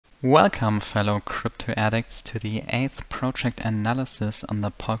Welcome, fellow crypto addicts, to the 8th project analysis on the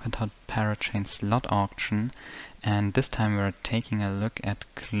Polkadot Parachain Slot Auction, and this time we're taking a look at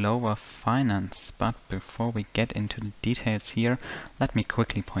Clover Finance. But before we get into the details here, let me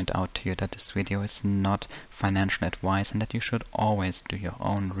quickly point out to you that this video is not financial advice and that you should always do your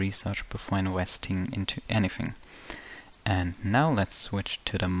own research before investing into anything. And now let's switch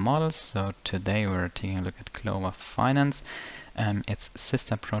to the models. So today we're taking a look at Clover Finance. Its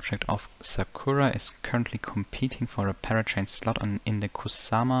sister project of SAKURA is currently competing for a parachain slot in the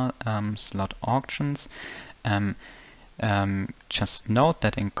Kusama slot auctions. Just note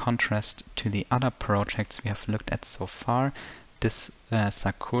that in contrast to the other projects we have looked at so far, this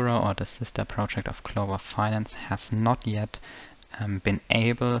SAKURA, or the sister project of Clover Finance, has not yet been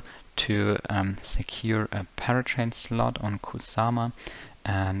able to secure a parachain slot on Kusama,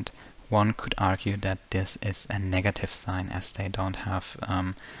 and one could argue that this is a negative sign, as they don't have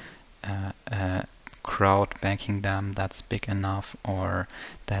a crowd backing them that's big enough, or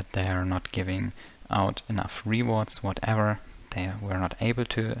that they are not giving out enough rewards, whatever. They were not able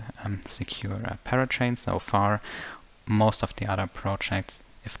to secure a parachain so far. Most of the other projects,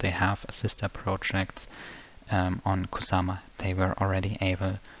 if they have a sister project on Kusama, they were already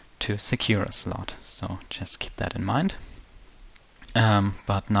able to secure a slot. So just keep that in mind.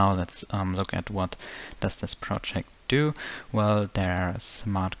 But now let's look at what does this project do. Well, they're a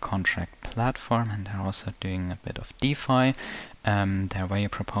smart contract platform, and they're also doing a bit of DeFi. Their value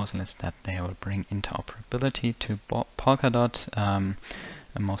proposal is that they will bring interoperability to Polkadot,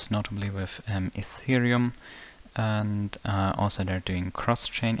 most notably with Ethereum, and also they're doing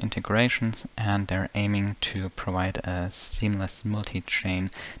cross-chain integrations, and they're aiming to provide a seamless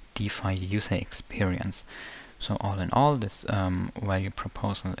multi-chain DeFi user experience. So all in all, this value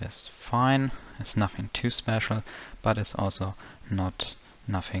proposal is fine. It's nothing too special, but it's also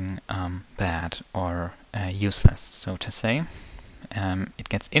nothing bad or useless, so to say. It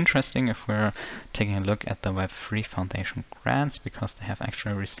gets interesting if we're taking a look at the Web3 Foundation grants, because they have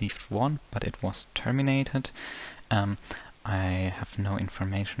actually received one, but it was terminated. I have no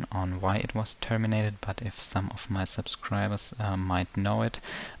information on why it was terminated, but if some of my subscribers might know it,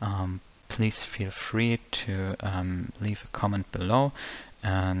 please feel free to leave a comment below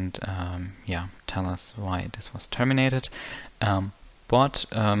and yeah, tell us why this was terminated. But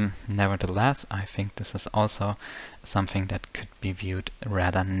nevertheless, I think this is also something that could be viewed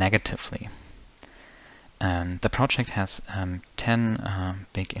rather negatively. The project has 10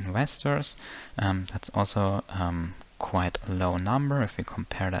 big investors. That's also quite a low number if we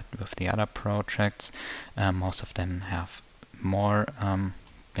compare that with the other projects. Most of them have more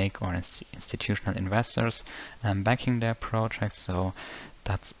big or institutional investors backing their projects, so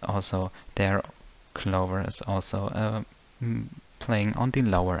that's also their Clover is also playing on the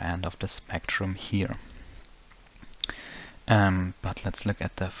lower end of the spectrum here. But let's look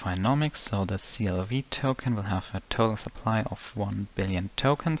at the Phenomics. So the CLV token will have a total supply of 1 billion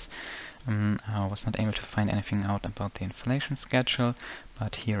tokens. I was not able to find anything out about the inflation schedule,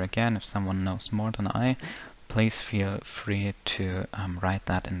 but here again, if someone knows more than I, please feel free to write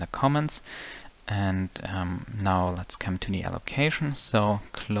that in the comments. And now let's come to the allocation. So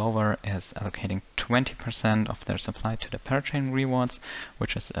Clover is allocating 20% of their supply to the parachain rewards,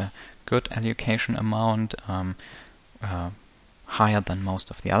 which is a good allocation amount, higher than most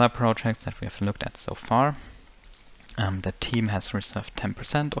of the other projects that we have looked at so far. The team has reserved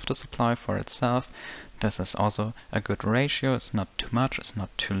 10% of the supply for itself. This is also a good ratio. It's not too much, it's not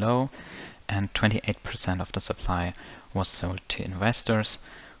too low. And 28% of the supply was sold to investors,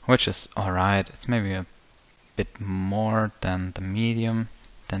 which is alright. It's maybe a bit more than the median,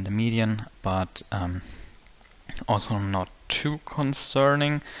 but also not too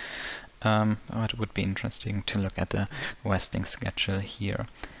concerning. But it would be interesting to look at the vesting schedule here.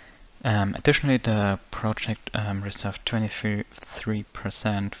 Additionally, the project reserved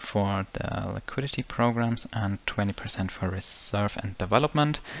 23% for the liquidity programs and 20% for reserve and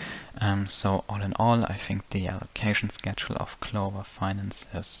development. So all in all, I think the allocation schedule of Clover Finance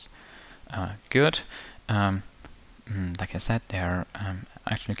is good. Like I said, they're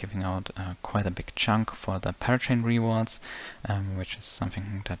actually giving out quite a big chunk for the parachain rewards, which is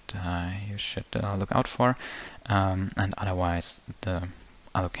something that you should look out for. And otherwise, the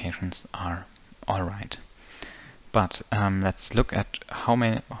allocations are alright. But let's look at how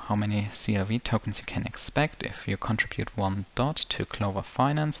many CLV tokens you can expect if you contribute 1 DOT to Clover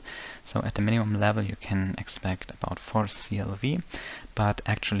Finance. So at the minimum level you can expect about 4 CLV, but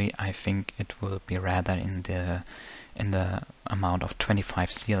actually I think it will be rather in the in the amount of 25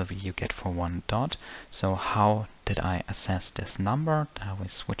 CLV you get for one dot. So how did I assess this number? We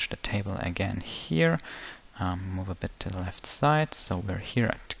switch the table again here. Move a bit to the left side. So we're here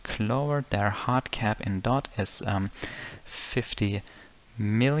at Clover. Their hard cap in dot is 50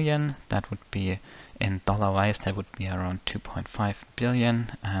 million. That would be, in dollar wise, that would be around 2.5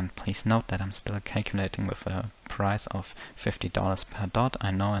 billion. And please note that I'm still calculating with a price of $50 per dot.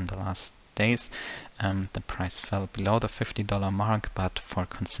 I know in the last days the price fell below the $50 mark, but for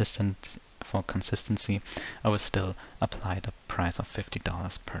consistency I will still apply the price of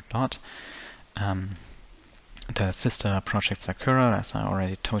 $50 per dot. The sister project Sakura, as I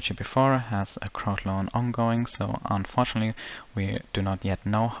already told you before, has a crowd loan ongoing, so unfortunately we do not yet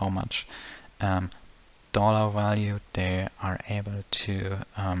know how much dollar value they are able to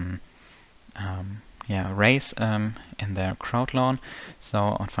raise in their crowd loan.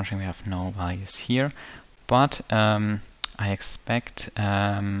 So unfortunately we have no values here, but I expect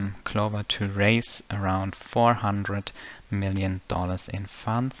Clover to raise around $400 million in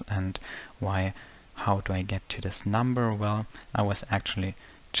funds. And how do I get to this number? Well, I was actually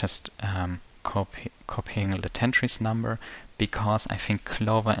just copying LITENTRY's number, because I think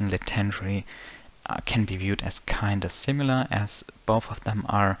Clover and LITENTRY can be viewed as kind of similar, as both of them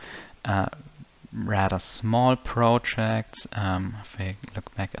are rather small projects. If we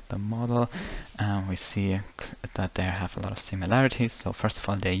look back at the model, we see that they have a lot of similarities. So first of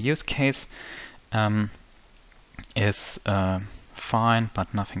all, their use case is fine,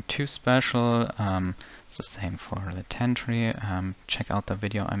 but nothing too special. It's the same for LITENTRY. Check out the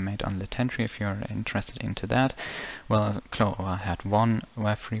video I made on LITENTRY if you're interested into that. Well, Clover had one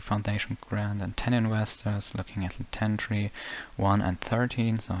Web3 Foundation grant and 10 investors. Looking at LITENTRY, 1 and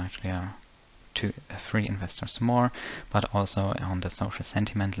 13, so actually 3 investors more. But also on the social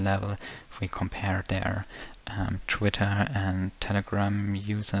sentiment level, if we compare their Twitter and Telegram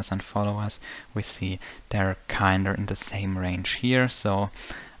users and followers, we see they're kinda in the same range here. So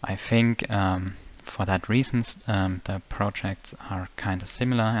I think for that reasons the projects are kinda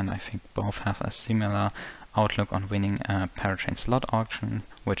similar, and I think both have a similar outlook on winning a Parachain Slot Auction,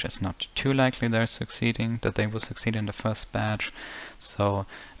 which is not too likely that they will succeed in the first batch. So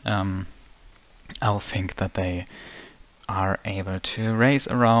I'll think that they are able to raise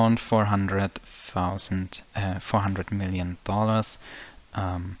around $400 million.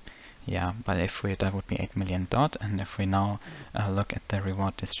 Yeah, but that would be 8 million dot. And if we now look at the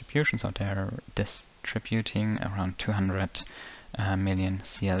reward distribution, so they're distributing around 200 million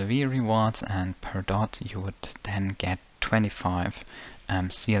CLV rewards, and per dot you would then get 25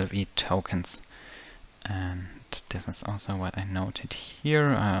 CLV tokens. And this is also what I noted here.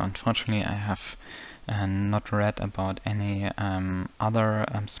 Unfortunately, I have not read about any other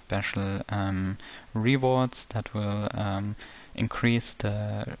special rewards that will increase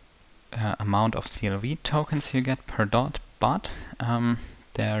the amount of CLV tokens you get per dot. But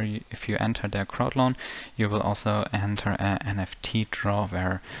if you enter their crowd loan, you will also enter an NFT draw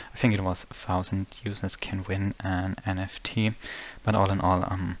where I think it was 1,000 users can win an NFT. But all in all,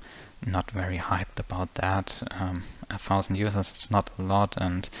 I'm not very hyped about that. 1,000 users is not a lot,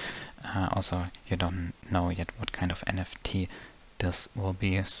 and also you don't know yet what kind of NFT this will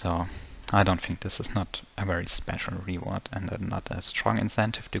be, so I don't think this is not a very special reward and not a strong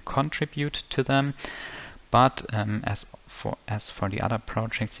incentive to contribute to them. But as for the other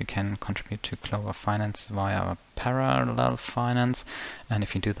projects, you can contribute to Clover Finance via Parallel Finance, and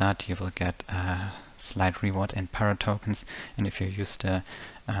if you do that, you will get a slight reward in Para tokens. And if you use the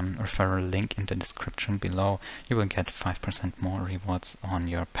referral link in the description below, you will get 5% more rewards on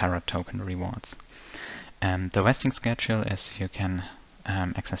your Para token rewards. The vesting schedule is you can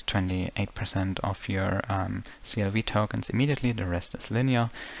access 28% of your CLV tokens immediately. The rest is linear,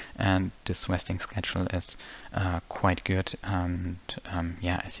 and this vesting schedule is quite good, and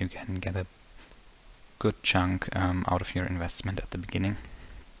yeah, as you can get a good chunk out of your investment at the beginning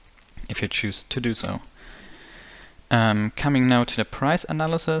if you choose to do so. Coming now to the price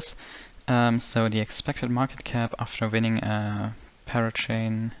analysis. So the expected market cap after winning a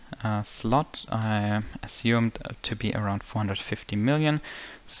Parachain slot I assumed to be around 450 million,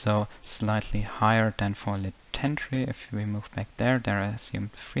 so slightly higher than for LITENTRY. If we move back there I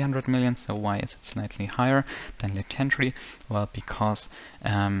assumed 300 million. So why is it slightly higher than LITENTRY? Well, because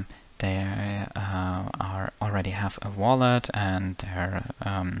they already have a wallet, and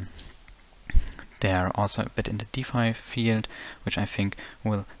they're also a bit in the DeFi field, which I think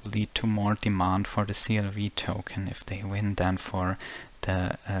will lead to more demand for the CLV token if they win than for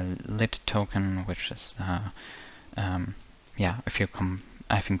the LIT token, which is yeah, if you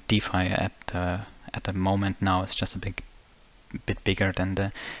I think DeFi at at the moment now is just a bit bigger than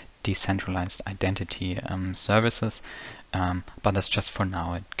the decentralized identity services, but that's just for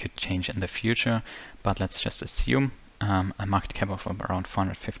now. It could change in the future, but let's just assume a market cap of around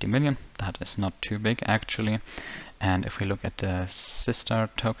 450 million. That is not too big actually. And if we look at the sister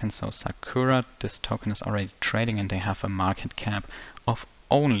token, so Sakura, this token is already trading and they have a market cap of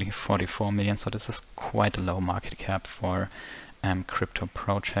only 44 million. So this is quite a low market cap for crypto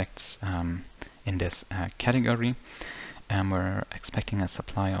projects in this category. We're expecting a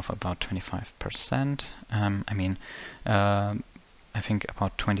supply of about 25%. I think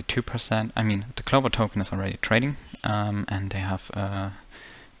about 22%. I mean, the Clover token is already trading, and they have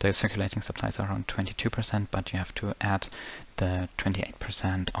the circulating supplies are around 22%, but you have to add the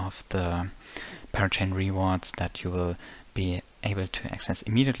 28% of the parachain rewards that you will be able to access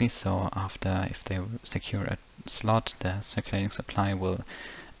immediately. So after, if they secure a slot, the circulating supply will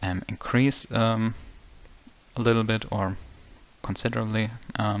increase a little bit or considerably,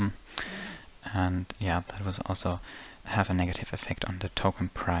 and yeah, that will also have a negative effect on the token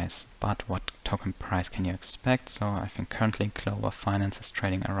price. But what token price can you expect? So I think currently Clover Finance is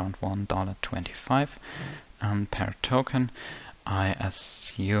trading around $1.25 per token. I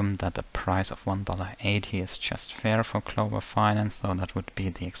assume that the price of $1.80 is just fair for Clover Finance, so that would be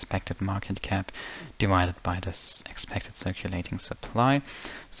the expected market cap divided by this expected circulating supply.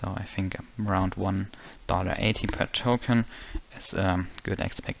 So I think around $1.80 per token is a good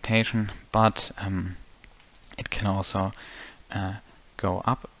expectation, but it can also go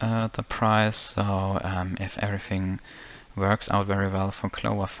up the price. So if everything works out very well for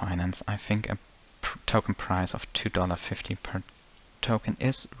Clover Finance, I think a token price of $2.50 per token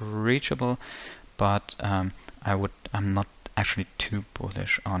is reachable, but I'm not actually too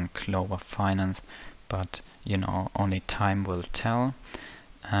bullish on Clover Finance, but you know, only time will tell.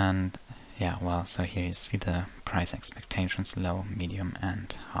 And yeah, well, so here you see the price expectations: low, medium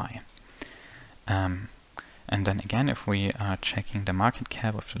and high. And then again, if we are checking the market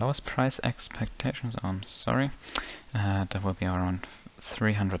cap of the lowest price expectations, that will be around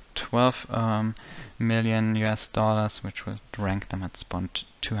 312 million US dollars, which would rank them at spot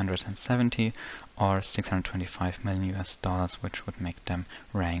 270, or 625 million US dollars, which would make them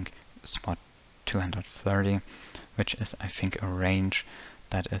rank spot 230, which is, I think, a range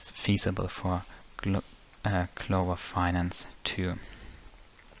that is feasible for Clover Finance to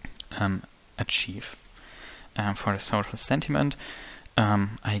achieve. For the social sentiment,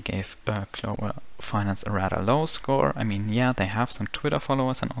 I gave Clover Finance a rather low score. I mean, yeah, they have some Twitter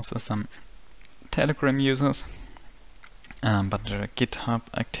followers and also some Telegram users, but the GitHub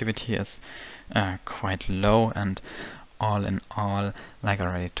activity is quite low, and all in all, like I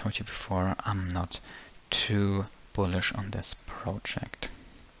already told you before, I'm not too bullish on this project.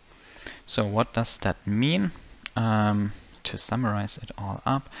 So what does that mean? To summarize it all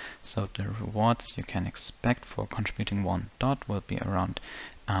up, so the rewards you can expect for contributing one dot will be around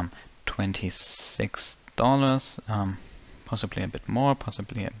 $26, possibly a bit more,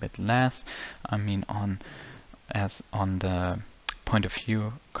 possibly a bit less. I mean, on the point of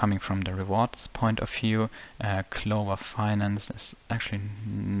view, coming from the rewards point of view, Clover Finance is actually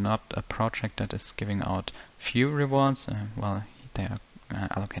not a project that is giving out few rewards. Well, they are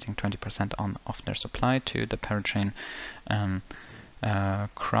allocating 20% of their supply to the parachain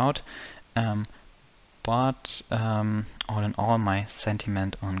crowd, but all in all, my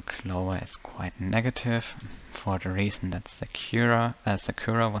sentiment on Clover is quite negative, for the reason that Sakura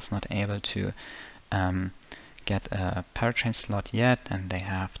was not able to get a parachain slot yet, and they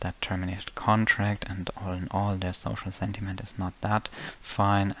have that terminated contract, and all in all, their social sentiment is not that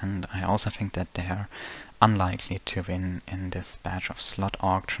fine, and I also think that they are unlikely to win in this batch of slot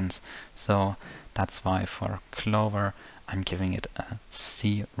auctions. So that's why for Clover I'm giving it a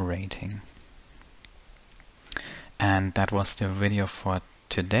C rating. And that was the video for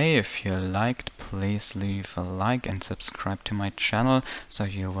today. If you liked, please leave a like and subscribe to my channel so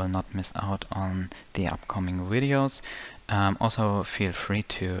you will not miss out on the upcoming videos. Also feel free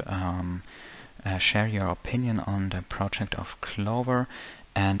to share your opinion on the project of Clover.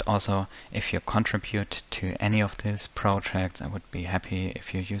 And also, if you contribute to any of these projects, I would be happy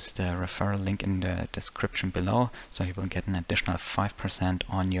if you use the referral link in the description below, so you will get an additional 5%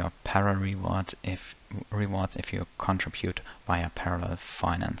 on your para rewards if you contribute via Parallel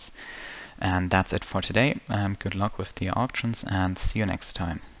Finance. And that's it for today. Good luck with the auctions and see you next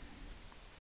time.